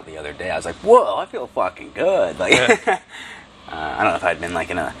broke out the other day. I was like, whoa, I feel fucking good. Like, I don't know if I'd been like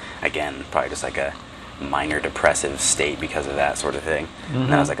in a, again, probably just like a minor depressive state because of that sort of thing.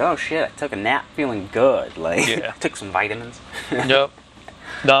 And I was like, oh shit, I took a nap feeling good. Like, took some vitamins. Yep.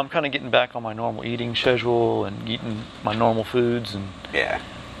 No, I'm kind of getting back on my normal eating schedule and eating my normal foods. And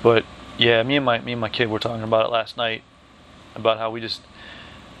But, yeah, me and my kid were talking about it last night, about how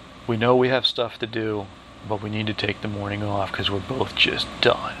we know we have stuff to do, but we need to take the morning off because we're both just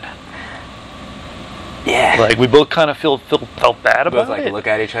done. Yeah. Like, we both kind of felt bad about it. Look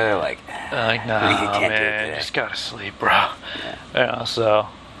at each other like, nah, man, just gotta sleep, bro. Yeah. So,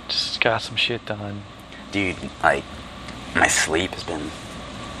 just got some shit done. Dude, like, my sleep has been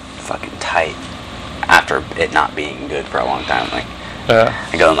fucking tight after it not being good for a long time. Like,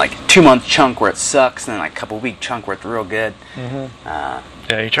 I go in like 2-month chunk where it sucks, and then like a couple week chunk where it's real good. Yeah,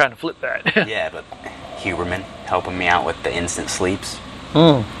 you're trying to flip that. Yeah, but Huberman helping me out with the instant sleeps.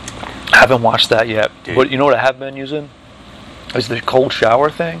 I haven't watched that yet. Dude. But you know what I have been using? Is the cold shower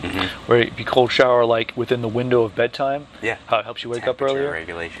thing. Where you cold shower like within the window of bedtime. Yeah. How it helps you wake up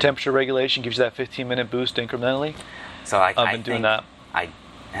earlier. Temperature regulation gives you that 15-minute boost incrementally. So I've been doing that. I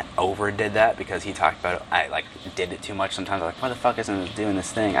overdid that because he talked about it. I like did it too much sometimes. I'm like, why the fuck isn't it doing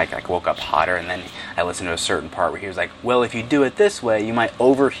this thing? I like woke up hotter, and then I listened to a certain part where he was like, well, if you do it this way, you might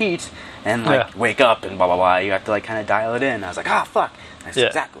overheat and like wake up and blah blah blah. You have to like kind of dial it in. I was like, ah, fuck. That's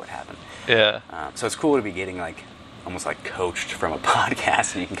exactly what happened. Yeah. So it's cool to be getting like almost like coached from a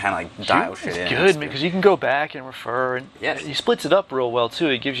podcast, and you can kind of like dial shit in. It's good because you can go back and refer, and he splits it up real well too.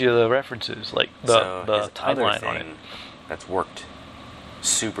 He gives you the references, like the timeline on it. That's worked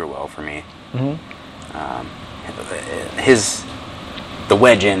super well for me. His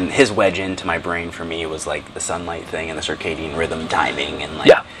wedge into my brain for me was like the sunlight thing and the circadian rhythm timing, and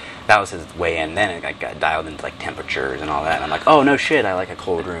like that was his way in. Then it got dialed into like temperatures and all that, and I'm like, oh no shit, I like a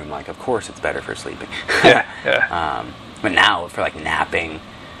cold room. Like, of course it's better for sleeping. But now for like napping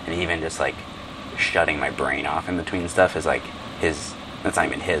and even just like shutting my brain off in between stuff is like his. That's not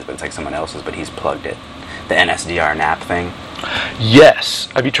even his, but it's like someone else's. But he's plugged it. The NSDR nap thing. Yes.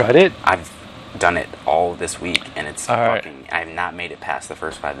 Have you tried it? I've done it all this week, and it's fucking. I have not made it past the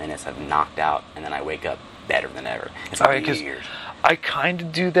first 5 minutes. I've knocked out, and then I wake up better than ever. It's like years. I kind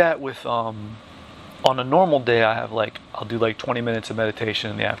of do that with on a normal day. I'll do like 20 minutes of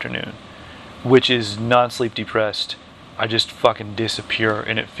meditation in the afternoon, which is non-sleep depressed. I just fucking disappear,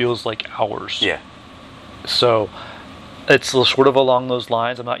 and it feels like hours. Yeah. So it's sort of along those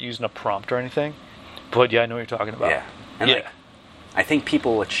lines. I'm not using a prompt or anything, but yeah, I know what you're talking about. Yeah. And like, I think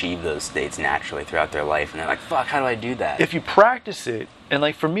people achieve those states naturally throughout their life, and they're like, fuck, how do I do that? If you practice it, and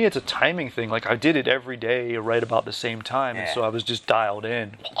like for me, it's a timing thing. Like I did it every day right about the same time, and so I was just dialed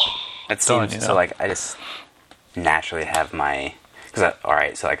in. It seems, so like I just naturally have my, so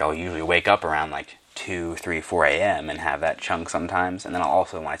like I'll usually wake up around like 2, 3, 4 a.m. and have that chunk sometimes, and then I'll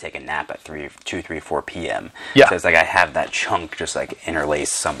also want to take a nap at 2, 3, 4 p.m. Yeah. So it's like I have that chunk just like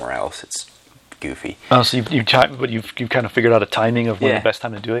interlaced somewhere else. It's goofy. Oh, so you've kind of figured out a timing of when the best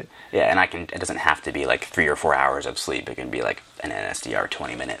time to do it? Yeah, and it doesn't have to be like 3 or 4 hours of sleep. It can be like an NSDR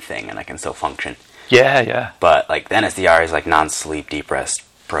 20-minute thing, and I can still function. Yeah. But like the NSDR is like non-sleep deep rest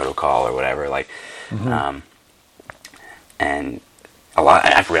protocol or whatever. Like, and a lot.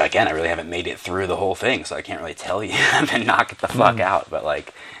 I really haven't made it through the whole thing, so I can't really tell you. I've been knocking the fuck out. But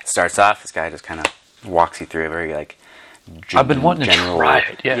like, it starts off. This guy just kind of walks you through a very like. I've been wanting to try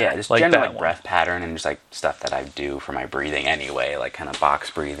it. Yeah, just like general like breath pattern and just like stuff that I do for my breathing anyway, like kind of box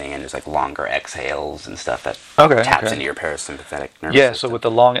breathing and just like longer exhales and stuff that taps into your parasympathetic nervous system. So with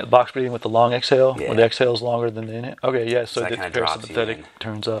the long box breathing with the long exhale, when the exhale is longer than the inhale. Okay, yeah, so the parasympathetic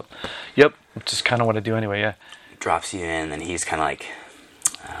turns up. Yep, which is kind of what I do anyway. Yeah, it drops you in, and he's kind of like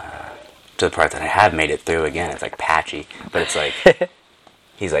to the part that I have made it through. Again, it's like patchy, but it's like.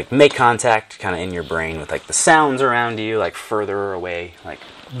 He's like, make contact kind of in your brain with like the sounds around you, like further away, like,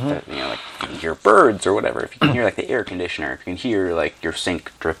 like you can hear birds or whatever. If you can hear like the air conditioner, if you can hear like your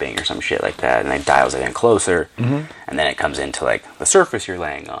sink dripping or some shit like that, and it dials it in closer, and then it comes into like the surface you're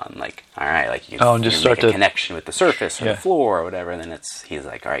laying on, like, all right, like you make a connection with the surface or the floor or whatever, and then he's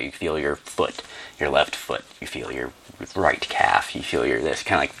like, all right, you feel your foot, your left foot, you feel your right calf, you feel your this,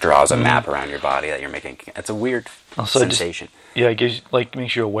 kind of like draws a map around your body that you're making. It's a weird sensation. It gives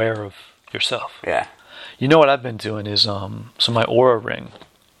makes you aware of yourself. Yeah. You know what I've been doing is so my Oura ring,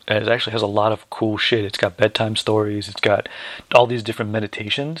 it actually has a lot of cool shit. It's got bedtime stories. It's got all these different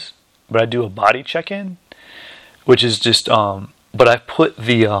meditations. But I do a body check-in, which is just but I put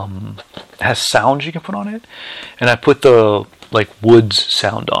the it has sounds you can put on it, and I put the like woods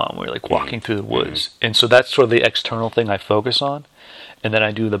sound on where you're like walking through the woods, and so that's sort of the external thing I focus on, and then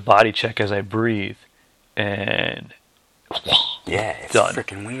I do the body check as I breathe, and it's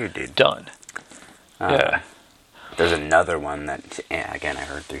freaking weird, dude. Done. Yeah. There's another one that, again, I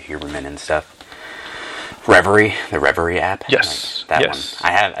heard through Huberman and stuff. Reverie, the Reverie app. Yes. Like, that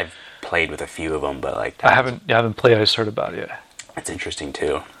one. I've played with a few of them, but like I haven't played. I just heard about it. Yeah. It's interesting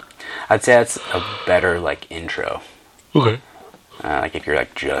too. I'd say that's a better like intro. Okay. Like if you're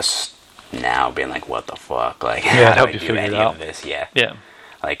like just now being like, what the fuck, like yeah, how do I you do figure any it out. of this? Yeah. Yeah.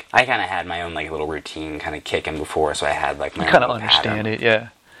 Like I kind of had my own like little routine kind of kicking before, so I had like my kind own of understand pattern. it. Yeah.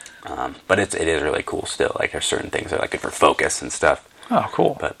 But it is really cool still. Like there's certain things that are like good for focus and stuff. Oh,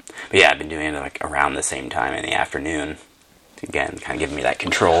 cool. But yeah, I've been doing it like around the same time in the afternoon. Again, kind of giving me that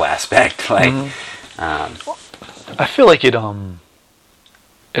control aspect. Like, I feel like it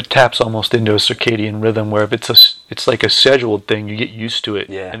taps almost into a circadian rhythm where if it's like a scheduled thing, you get used to it.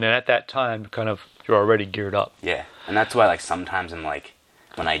 Yeah. And then at that time, kind of you're already geared up. Yeah, and that's why like sometimes I'm like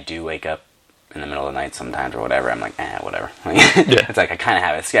when I do wake up in the middle of the night sometimes or whatever, I'm like, whatever. Yeah. It's like I kind of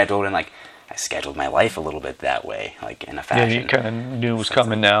have it scheduled and like. I scheduled my life a little bit that way, like in a fashion. Yeah, you kind of knew it was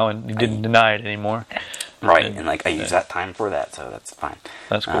coming now, and you didn't deny it anymore. Right, and like I use that time for that, so that's fine.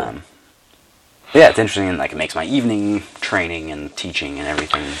 That's cool. Yeah, it's interesting, and like it makes my evening training and teaching and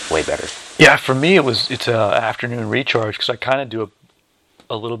everything way better. Yeah, for me it's a afternoon recharge because I kind of do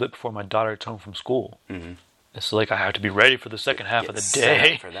a little bit before my daughter gets home from school. Mm-hmm. It's like I have to be ready for the second half of the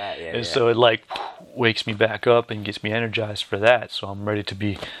day. For that, yeah, and so it like wakes me back up and gets me energized for that. So I'm ready to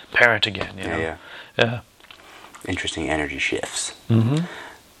be parent again. You know? Yeah. Interesting energy shifts. Mm-hmm.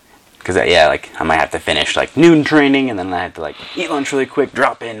 Because like I might have to finish like noon training, and then I have to like eat lunch really quick,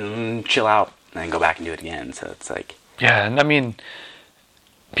 drop in, chill out, and then go back and do it again. So it's like and I mean,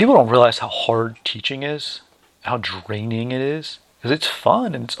 people don't realize how hard teaching is, how draining it is. Because it's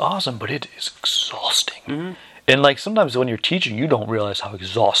fun and it's awesome, but it is exhausting. Mm-hmm. And like sometimes when you're teaching, you don't realize how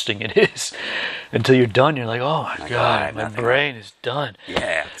exhausting it is until you're done. You're like, oh my god, my brain is done.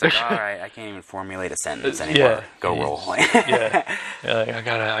 Yeah, it's like all right, I can't even formulate a sentence anymore. Go roll. Yeah, like,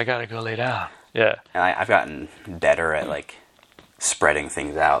 I gotta go lay down. Yeah, and I've gotten better at like spreading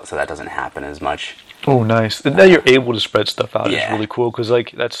things out, so that doesn't happen as much. Oh, nice. And now you're able to spread stuff out. It's really cool because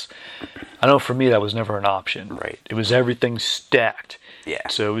like I know for me that was never an option. Right. It was everything stacked. Yeah.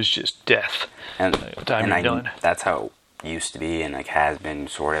 So it was just death. And done. That's how it used to be and like has been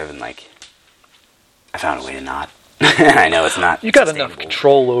sort of, and like I found a way to not. I know it's not. You got enough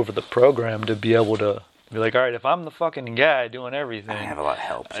control over the program to be able to be like, all right, if I'm the fucking guy doing everything, I have a lot of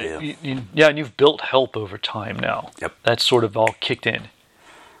help too. And you've built help over time now. Yep. That's sort of all kicked in.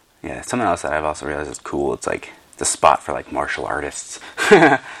 Yeah, something else that I've also realized is cool. It's like the spot for like martial artists.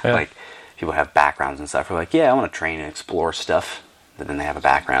 Like people have backgrounds and stuff. We're like, I want to train and explore stuff. But then they have a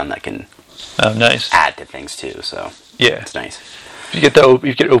background that can nice add to things too. So it's nice. You get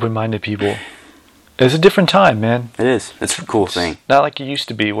open-minded people. It's a different time, man. It is. It's a cool thing. Not like it used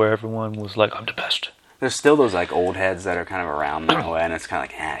to be where everyone was like, I'm the best. There's still those like old heads that are kind of around that way, and it's kind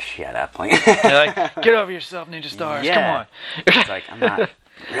of like, shut up. You're like, get over yourself, Ninja Stars. Come on. It's like I'm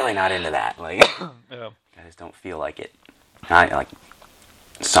really not into that. Like, I just don't feel like it. Like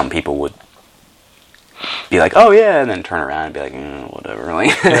some people would be like, oh yeah, and then turn around and be like, whatever.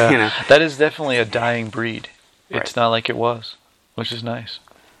 Like, you know, that is definitely a dying breed. It's not like it was, which is nice.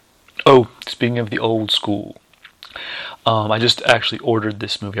 Oh, speaking of the old school, I just actually ordered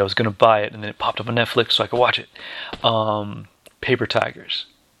this movie. I was going to buy it, and then it popped up on Netflix so I could watch it. Paper Tigers.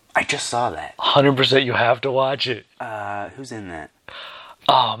 I just saw that. 100% you have to watch it. Who's in that?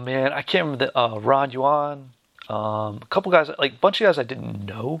 Oh, man. I can't remember Ron Yuan. A couple guys, like a bunch of guys I didn't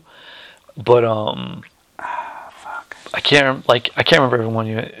know. But, fuck. I can't remember everyone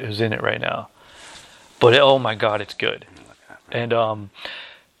who's in it right now. But, oh my god, it's good. And,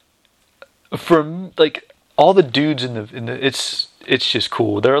 for, like, all the dudes in the it's just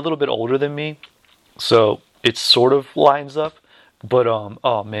cool. They're a little bit older than me. So, it sort of lines up. But,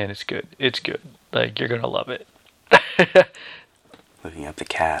 oh man, it's good. It's good. Like, you're gonna love it. Looking up the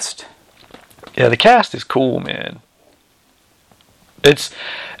cast. Yeah, the cast is cool, man. It's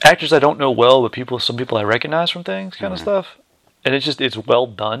actors I don't know well, but some people I recognize from things, kind of stuff. And it's well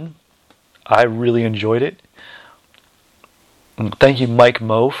done. I really enjoyed it. And thank you, Mike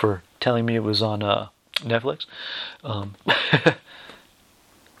Moe, for telling me it was on Netflix.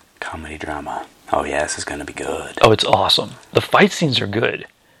 Comedy drama. Oh yeah, this is gonna be good. Oh, it's awesome. The fight scenes are good.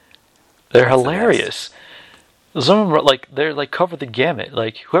 They're hilarious. Some of them are they're like cover the gamut.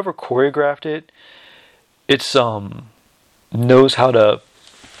 Like whoever choreographed it, it's knows how to.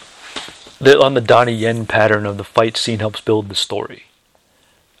 On the Donnie Yen pattern of the fight scene helps build the story.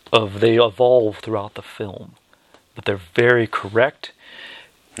 They evolve throughout the film, but they're very correct.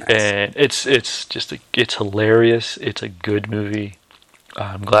 Nice. And it's just it's hilarious. It's a good movie.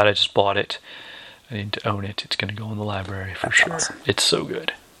 I'm glad I just bought it, I need to own it. It's going to go in the library for That's sure. Awesome. It's so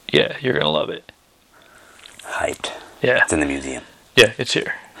good. Yeah, you're going to love it. Hyped. Yeah. It's in the museum. Yeah, it's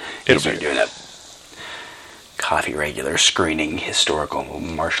here. It'll be doing a coffee regular screening historical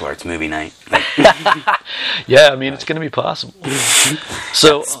martial arts movie night. Yeah, I mean, it's going to be possible.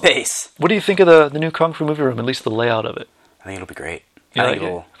 So, space. What do you think of the new Kung Fu movie room, at least the layout of it? I think it'll be great. You I like think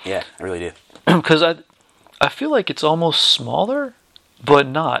it'll, yeah, I really do. Because I feel like it's almost smaller, but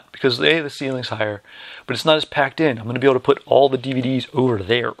not. Because the ceiling's higher, but it's not as packed in. I'm going to be able to put all the DVDs over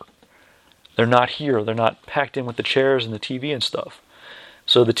there. They're not here. They're not packed in with the chairs and the TV and stuff.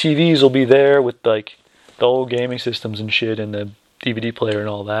 So the TVs will be there with like the old gaming systems and shit and the DVD player and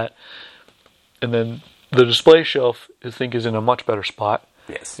all that. And then the display shelf, I think, is in a much better spot.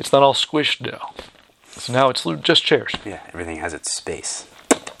 Yes. It's not all squished now. So now it's just chairs. Yeah, everything has its space.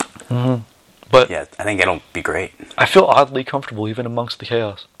 Mm-hmm. But yeah, I think it'll be great. I feel oddly comfortable even amongst the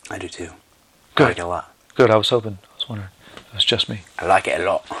chaos. I do too. Good. I like it a lot. Good, I was hoping. I was wondering. It was just me. I like it a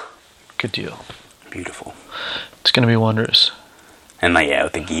lot. Good deal. Beautiful. It's going to be wondrous. And like, yeah,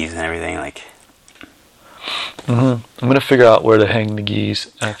 with the geese and everything, like... Mm-hmm. I'm going to figure out where to hang the geese,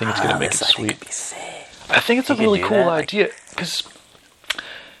 and I think it's going to make it sweet. I think it's a really cool idea, because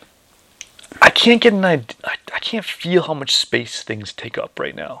I can't get an idea. I can't feel how much space things take up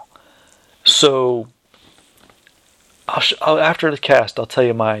right now. So, after the cast, I'll tell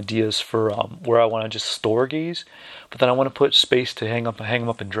you my ideas for where I want to just store geese, but then I want to put space to hang them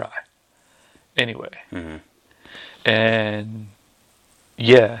up and dry. Anyway. Mm-hmm. And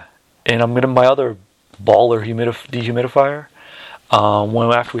yeah, and I'm gonna my other baller dehumidifier.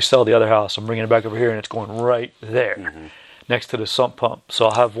 After we sell the other house, I'm bringing it back over here, and it's going right there, next to the sump pump. So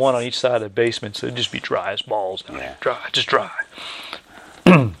I'll have one on each side of the basement, so it'll just be dry as balls. Yeah. Dry.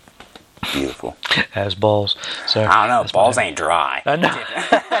 Beautiful. As balls. So I don't know. Balls ain't dry. I know.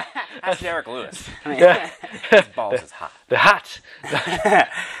 That's Derek Lewis. I mean, Yeah. his balls is hot. They're hot.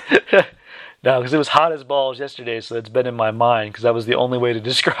 No, because it was hot as balls yesterday, so it's been in my mind, because that was the only way to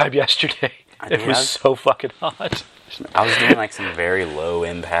describe yesterday. It was so fucking hot. I was doing like some very low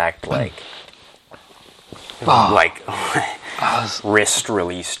impact, wrist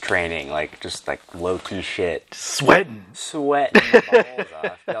release training, like just like low key shit. Sweating the balls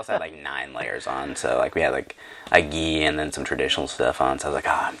off. We also had like 9 layers on, so like we had like a gi and then some traditional stuff on. So I was like,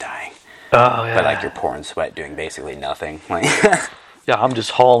 oh, I'm dying. Oh yeah. But like you're pouring sweat, doing basically nothing. Like yeah, I'm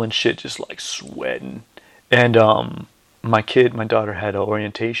just hauling shit, just like sweating. And my daughter had an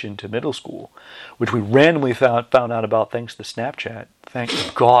orientation to middle school, which we randomly found out about thanks to Snapchat.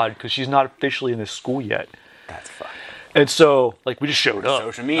 Thank God, because she's not officially in this school yet. That's fun. And so, like, we just showed up.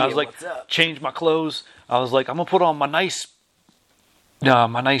 Social media, I was like, what's up? Changed my clothes. I was like, I'm gonna put on my nice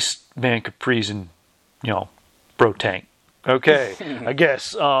man capris and, bro tank. Okay, I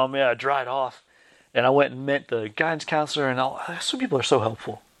guess. Yeah, I dried off, and I went and met the guidance counselor, and some people are so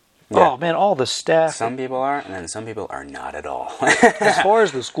helpful. Yeah. Oh man, all the staff. Some people are, and then some people are not at all. As far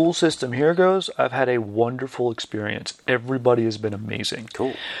as the school system here goes, I've had a wonderful experience. Everybody has been amazing.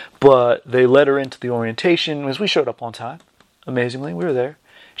 Cool. But they let her into the orientation as we showed up on time. Amazingly, we were there.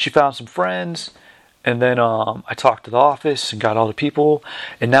 She found some friends, and then I talked to the office and got all the people,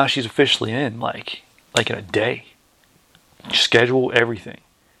 and now she's officially in, like in a day. Schedule, everything.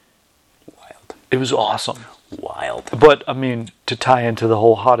 Wild. It was awesome. Wild. But, I mean, to tie into the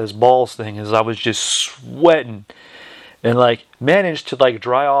whole hot as balls thing, is I was just sweating and, managed to,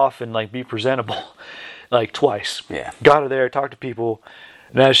 dry off and, be presentable, twice. Yeah. Got her there, talked to people,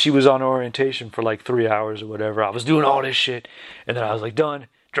 and as she was on orientation for, 3 hours or whatever, I was doing all this shit, and then I was, done,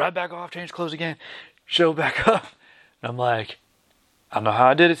 drive back off, change clothes again, show back up, and I'm like, I don't know how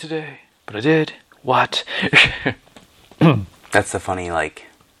I did it today, but I did. What? That's the funny,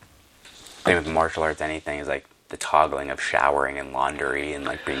 thing with martial arts, anything is the toggling of showering and laundry and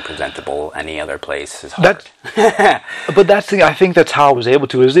being presentable any other place is hard. But that's the thing. I think that's how I was able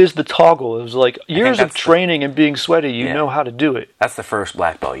to. Is the toggle? It was years of training and being sweaty. You know how to do it. That's the first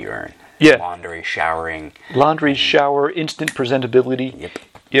black belt you earn. Yeah. Laundry, showering. Laundry, shower, instant presentability.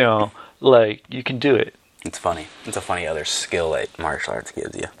 Yep. You can do it. It's funny. It's a funny other skill that martial arts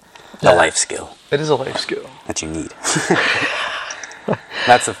gives you. A life skill. It is a life skill that you need.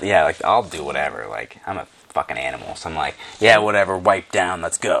 I'll do whatever. I'm a fucking animal, so I'm whatever, wipe down,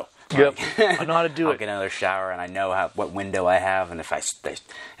 let's go. Yep, I know how to do I'll it. get another shower, and I know what window I have, and if I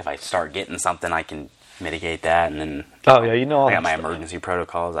start getting something, I can mitigate that, and then I got my emergency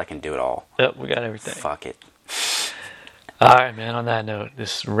protocols. I can do it all. Yep, we got everything. Fuck it. All right, man. On that note,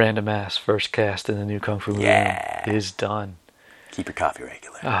 this random ass first cast in the new Kung Fu movie is done. Keep your coffee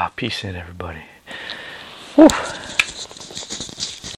regular. Peace in, everybody. Whew.